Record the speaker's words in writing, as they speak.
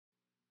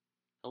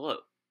Hello,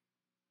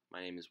 my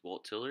name is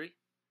Walt Tillery,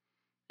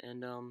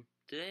 and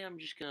today I'm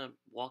just gonna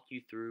walk you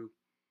through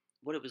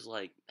what it was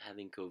like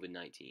having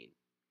COVID-19,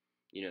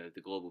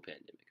 the global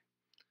pandemic.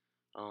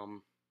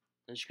 Um,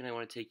 I'm just gonna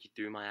want to take you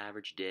through my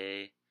average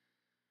day,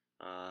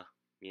 uh,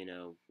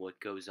 what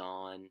goes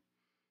on.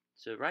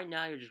 So right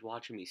now you're just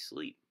watching me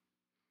sleep.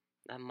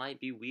 That might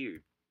be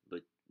weird,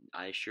 but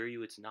I assure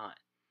you it's not.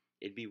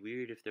 It'd be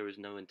weird if there was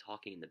no one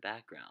talking in the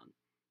background,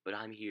 but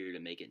I'm here to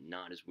make it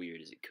not as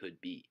weird as it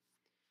could be.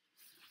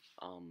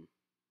 Um,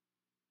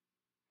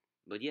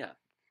 but yeah,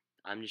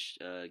 I'm just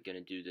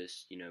gonna do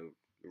this,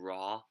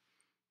 raw,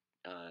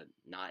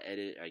 not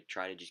edit. I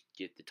try to just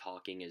get the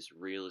talking as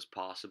real as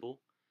possible.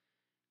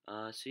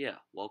 So yeah,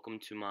 welcome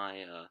to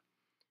my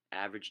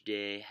average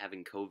day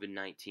having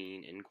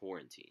COVID-19 in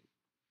quarantine.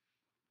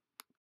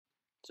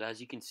 So as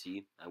you can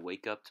see, I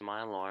wake up to my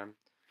alarm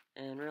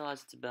and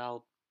realize it's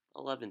about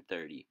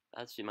 11:30.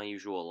 That's my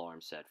usual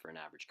alarm set for an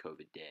average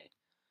COVID day.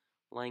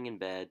 Laying in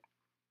bed,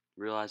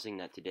 realizing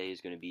that today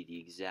is going to be the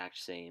exact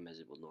same as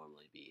it will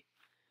normally be.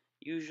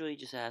 Usually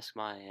just ask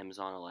my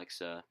Amazon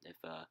Alexa if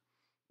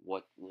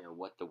what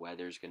the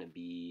weather's gonna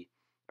be,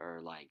 or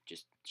like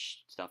just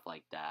stuff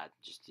like that.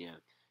 Just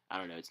I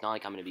don't know. It's not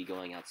like I'm gonna be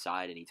going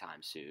outside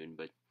anytime soon,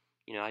 but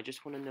I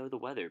just want to know the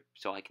weather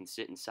so I can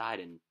sit inside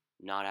and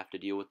not have to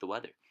deal with the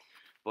weather.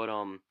 But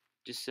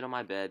just sit on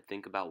my bed,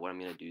 think about what I'm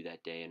gonna do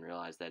that day, and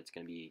realize that it's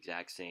gonna be the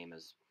exact same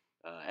as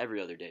every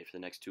other day for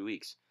the next 2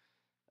 weeks.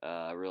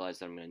 I realize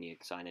that I'm gonna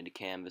need to sign into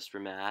Canvas for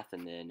math,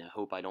 and then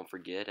hope I don't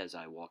forget as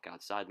I walk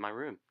outside my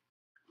room.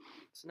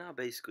 So now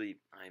basically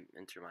I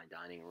enter my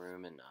dining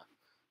room and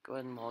go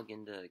ahead and log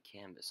into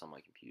Canvas on my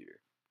computer.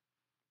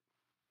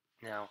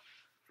 Now,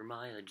 for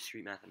my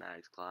discrete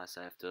mathematics class,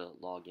 I have to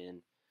log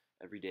in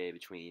every day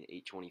between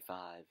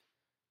 8:25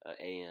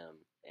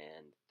 a.m.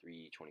 and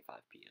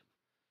 3:25 p.m.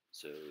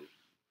 So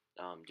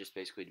just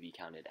basically to be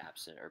counted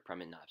absent or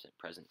permanent absent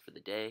present for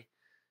the day.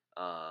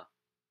 Uh,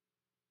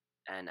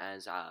 and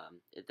as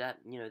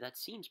that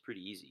seems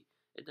pretty easy.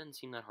 It doesn't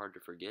seem that hard to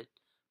forget,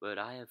 but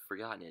I have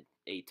forgotten it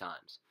 8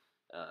 times.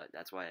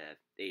 That's why I have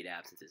 8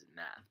 absences in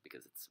math,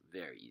 because it's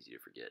very easy to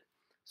forget.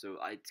 So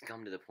I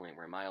come to the point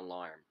where my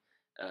alarm,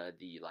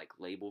 the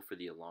label for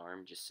the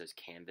alarm just says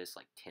Canvas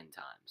like 10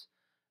 times,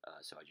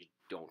 so I just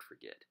don't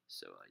forget.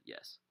 So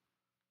yes.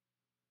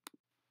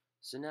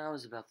 So now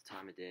is about the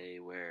time of day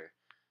where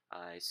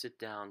I sit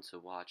down to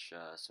watch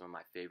some of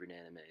my favorite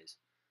animes.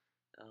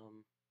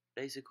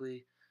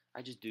 Basically,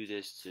 I just do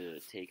this to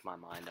take my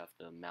mind off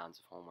the mountains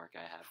of homework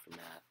I have for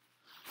math.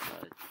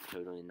 Uh,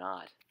 totally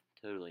not,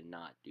 totally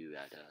not due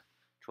at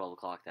 12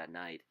 o'clock that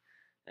night.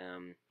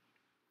 Um,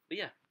 but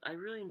yeah, I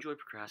really enjoy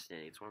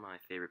procrastinating. It's one of my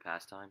favorite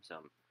pastimes.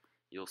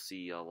 You'll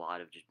see a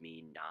lot of just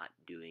me not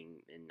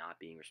doing and not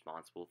being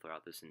responsible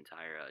throughout this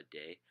entire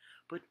day.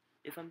 But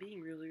if I'm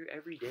being real here,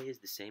 every day is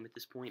the same at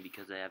this point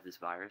because I have this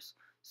virus.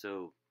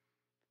 So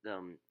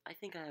I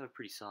think I have a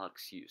pretty solid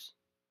excuse.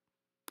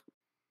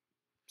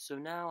 So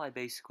now I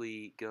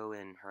basically go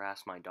and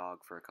harass my dog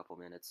for a couple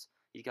minutes.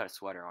 He's got a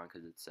sweater on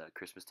because it's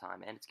Christmas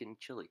time and it's getting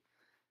chilly.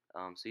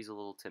 So he's a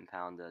little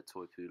 10-pound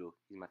toy poodle.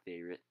 He's my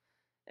favorite.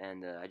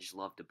 And I just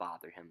love to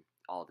bother him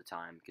all the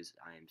time because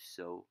I am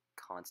so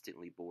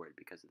constantly bored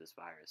because of this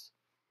virus.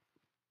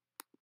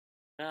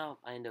 Now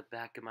I end up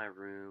back in my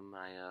room.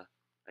 I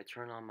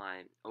turn on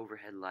my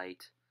overhead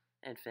light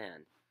and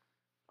fan.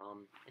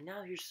 And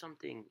now here's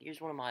something. Here's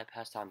one of my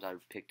pastimes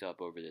I've picked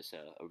up over this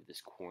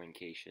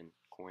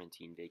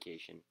quarantine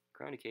vacation,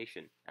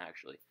 chronication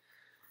actually.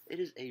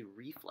 It is a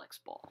reflex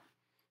ball.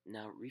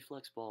 Now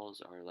reflex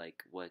balls are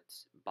like what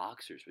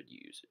boxers would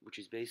use, which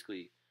is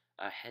basically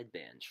a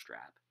headband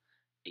strap,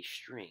 a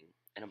string,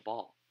 and a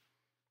ball.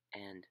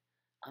 And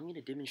I'm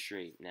gonna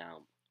demonstrate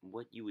now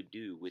what you would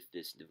do with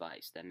this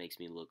device that makes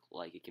me look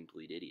like a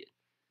complete idiot.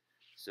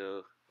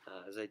 So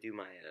as I do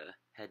my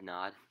head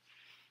nod,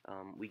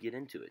 we get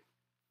into it.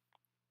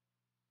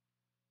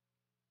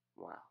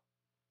 Wow,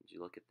 would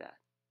you look at that?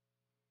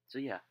 So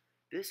yeah,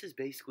 this has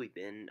basically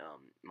been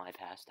my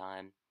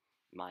pastime,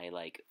 my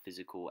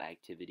physical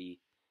activity,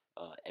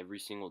 every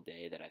single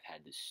day that I've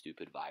had this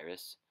stupid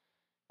virus.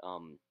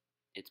 Um,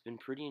 it's been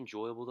pretty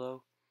enjoyable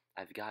though.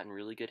 I've gotten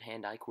really good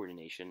hand-eye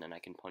coordination, and I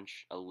can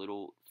punch a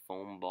little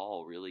foam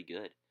ball really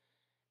good,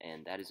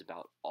 and that is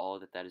about all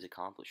that has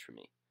accomplished for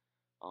me.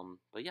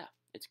 But yeah,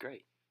 it's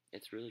great.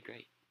 It's really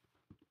great.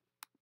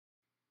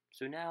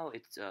 So now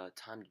it's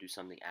time to do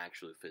something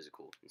actually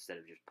physical instead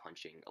of just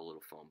punching a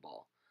little foam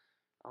ball.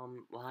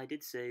 Well, I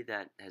did say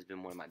that has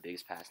been one of my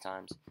biggest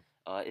pastimes.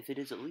 If it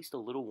is at least a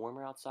little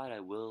warmer outside, I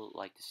will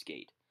like to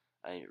skate.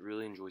 I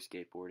really enjoy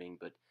skateboarding,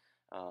 but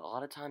a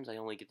lot of times I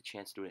only get the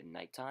chance to do it at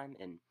nighttime,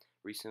 and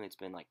recently it's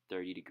been like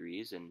 30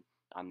 degrees, and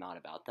I'm not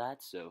about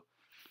that, so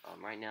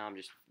right now I'm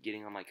just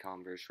getting on my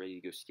Converse, ready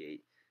to go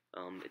skate.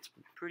 It's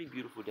a pretty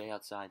beautiful day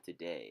outside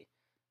today.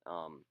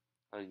 Um,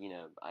 I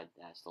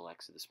asked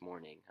Alexa this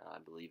morning, I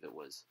believe it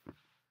was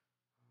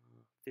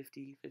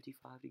 50,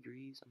 55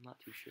 degrees, I'm not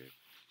too sure,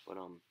 but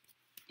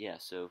yeah,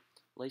 so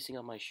lacing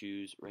up my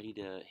shoes, ready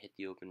to hit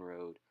the open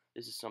road,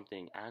 this is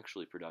something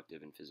actually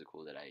productive and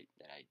physical that I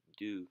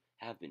do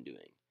have been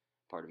doing,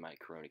 part of my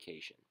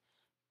coronication.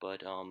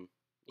 But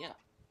yeah.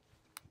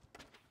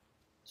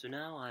 So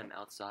now I'm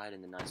outside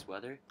in the nice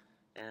weather,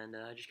 and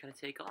just kind of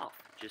take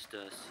off, just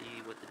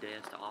see what the day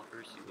has to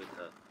offer, see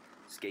what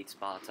skate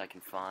spots I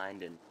can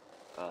find, and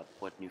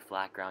what new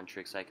flat ground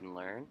tricks I can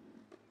learn.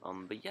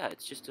 But yeah,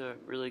 it's just a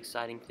really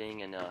exciting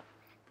thing, and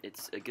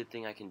it's a good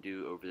thing I can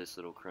do over this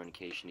little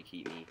chronication to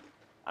keep me,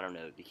 I don't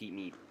know, to keep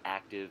me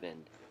active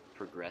and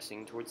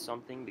progressing towards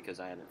something, because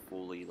I haven't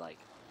fully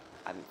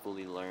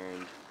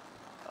learned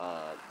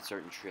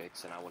certain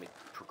tricks, and I want to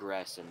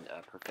progress and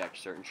perfect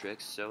certain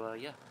tricks. So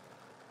yeah,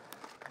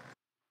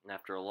 and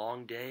after a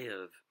long day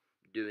of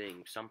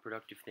doing some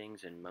productive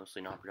things and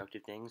mostly not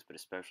productive things, but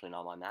especially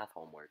not my math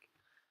homework,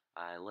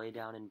 I lay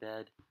down in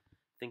bed,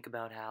 think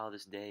about how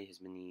this day has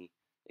been the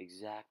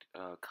exact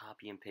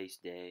copy and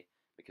paste day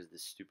because of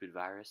this stupid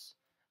virus,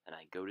 and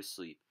I go to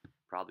sleep,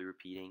 probably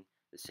repeating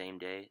the same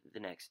day the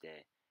next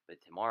day.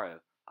 But tomorrow,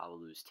 I will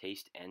lose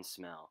taste and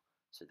smell,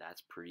 so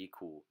that's pretty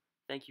cool.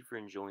 Thank you for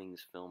enjoying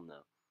this film,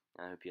 though.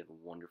 I hope you have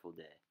a wonderful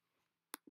day.